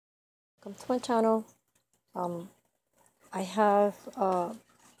Welcome to my channel. I have a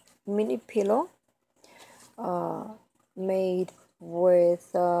mini pillow made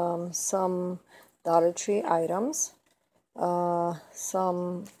with some Dollar Tree items,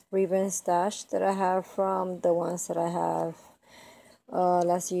 some ribbon stash that I have from the ones that I have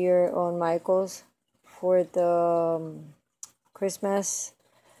last year on Michael's for the Christmas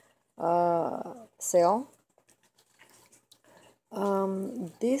sale.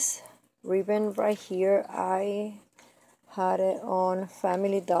 This ribbon right here, I had it on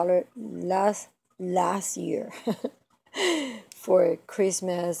Family Dollar last year for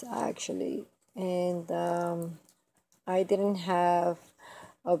Christmas actually, and I didn't have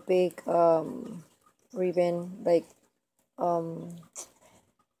a big ribbon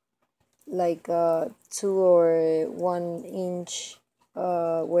like 2 or 1 inch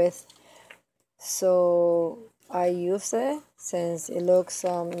width, so I use it since it looks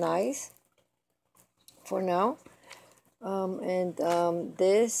nice for now.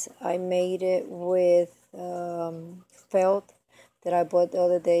 This I made it with felt that I bought the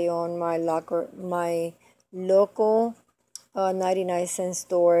other day on my local 99-cent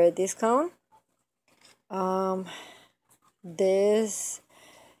store discount. This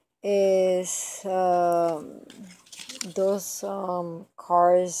is those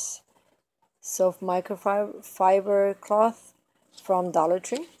cars soft microfiber cloth from Dollar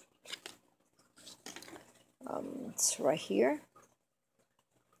Tree. It's right here.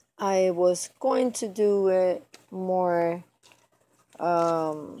 I was going to do it more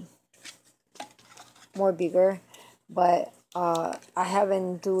bigger, but I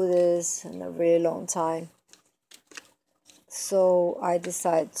haven't do this in a really long time, so I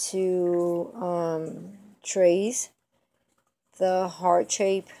decided to trace the heart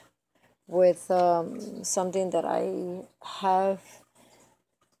shape with something that I have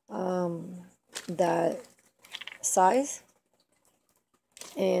that size,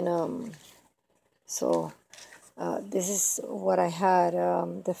 and so this is what I had.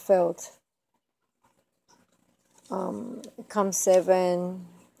 The felt it comes 7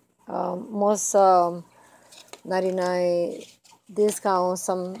 most 99 discounts.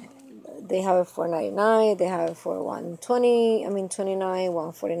 Some they have it for 99, they have it for 120, 29,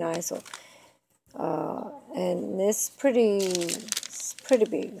 149. So and it's pretty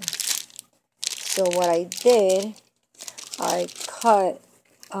big. So what I did, I cut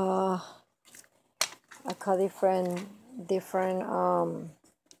different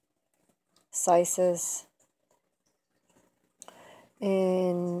sizes,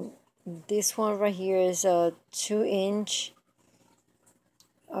 and this one right here is a 2-inch.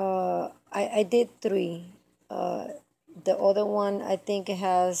 I did 3. The other one, I think it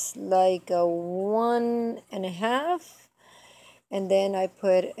has like a 1.5, and then I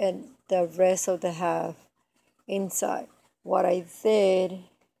put the rest of the half inside. What I did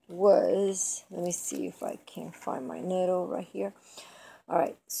was, let me see if I can find my needle right here. All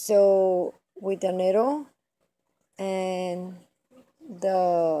right, so with the needle and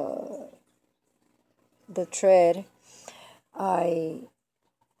the thread, I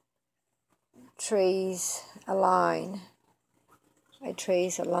trace a line.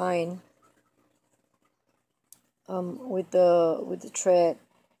 With the thread,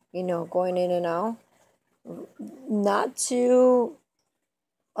 going in and out, not too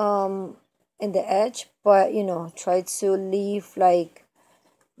in the edge, but try to leave like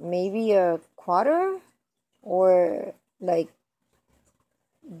maybe a quarter or like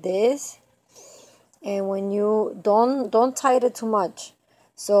this. And when you don't tie it too much,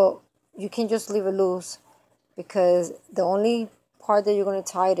 so you can just leave it loose, because the only part that you're going to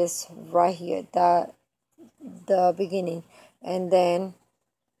tie it is right here, the beginning, and then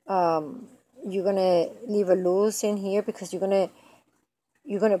you're gonna leave it loose in here, because you're gonna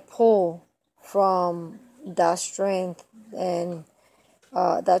pull from that strength and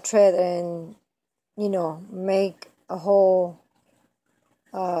that thread, and make a hole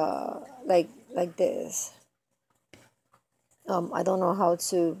like this. I don't know how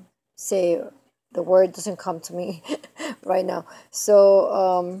to say, the word doesn't come to me right now. So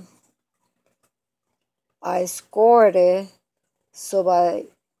I scored it, so by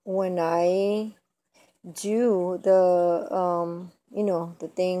when I do the the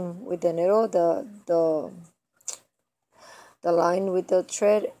thing with the needle, the line with the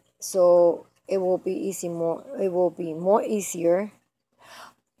thread, so it will be more easier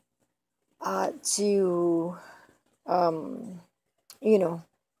to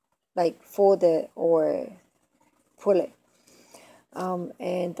like fold it or pull it,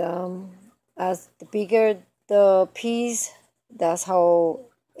 and as the bigger the piece, that's how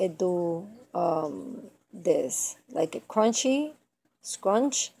it do this like a crunchy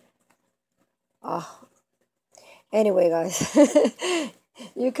scrunch. Anyway, guys,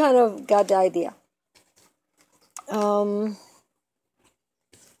 you kind of got the idea.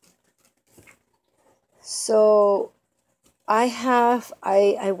 So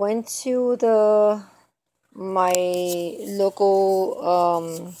I went to the my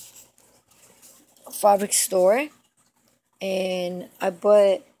local fabric store, and I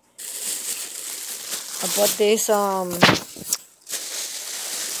bought this how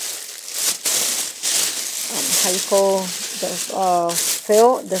you call the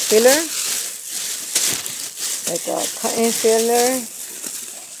filler, like a cotton filler.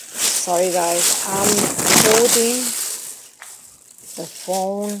 Sorry guys, I'm holding the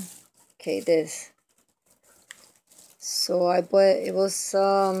phone. Okay, this. So I bought, it was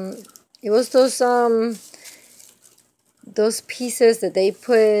those pieces that they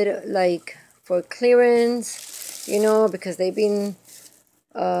put like for clearance, you know, because they've been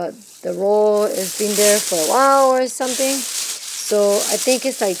the roll has been there for a while or something. So I think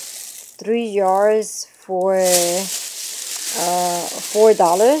it's like 3 yards for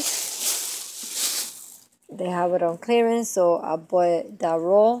 $4. They have it on clearance, so I bought that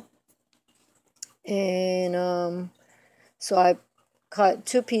roll, and so I cut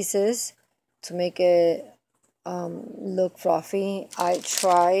 2 pieces to make it look fluffy. I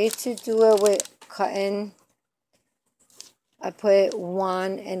tried to do it with cotton. I put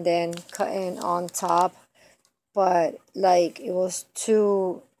one and then cotton on top, but like it was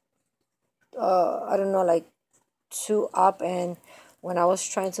too I don't know, like too up, and when I was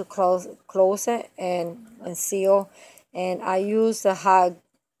trying to close it and seal, and I used the hot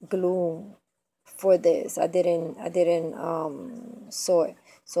glue for this. I didn't sew it,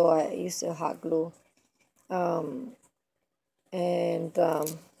 so I used the hot glue, and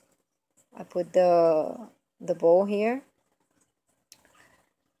I put the bowl here,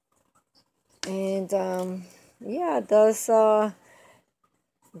 and yeah, that's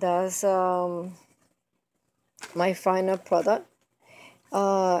my final product.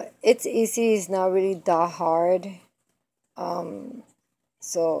 It's easy, it's not really that hard.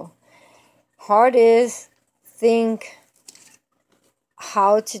 So hard is think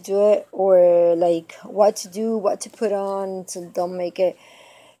how to do it, or like what to do, what to put on, so don't make it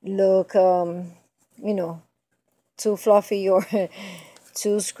look you know, too fluffy or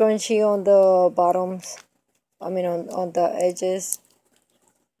too scrunchy on the bottoms. I mean on the edges.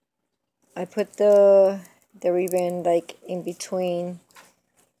 I put the ribbon like in between.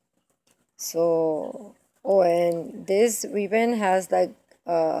 So, oh, and this ribbon has like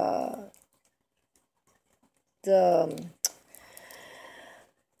the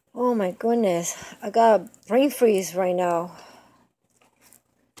oh my goodness, I got a brain freeze right now.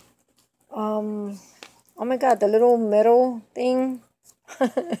 Oh my god, the little metal thing.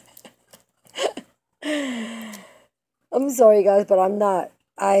 I'm sorry guys, but I'm not.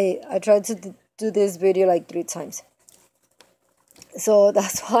 I tried to do this video like 3 times. So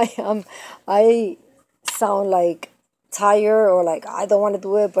that's why I sound like tired, or like I don't want to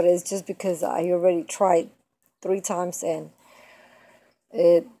do it, but it's just because I already tried 3 times, and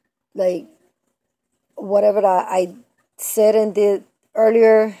it like whatever I said and did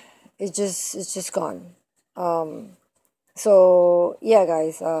earlier, it's just gone. So yeah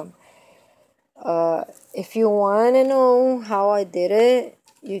guys, if you want to know how I did it,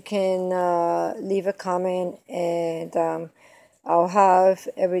 you can leave a comment, and I'll have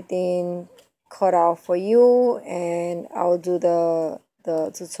everything cut out for you, and I'll do the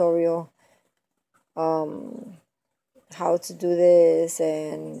tutorial how to do this,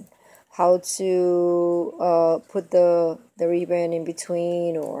 and how to put the ribbon in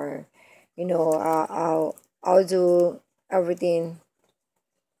between, or you know, I'll do everything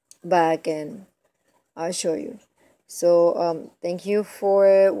back, and I'll show you. So thank you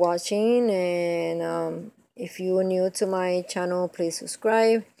for watching, and if you're new to my channel, please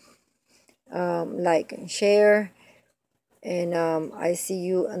subscribe, like and share, and I see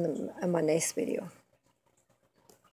you in my next video.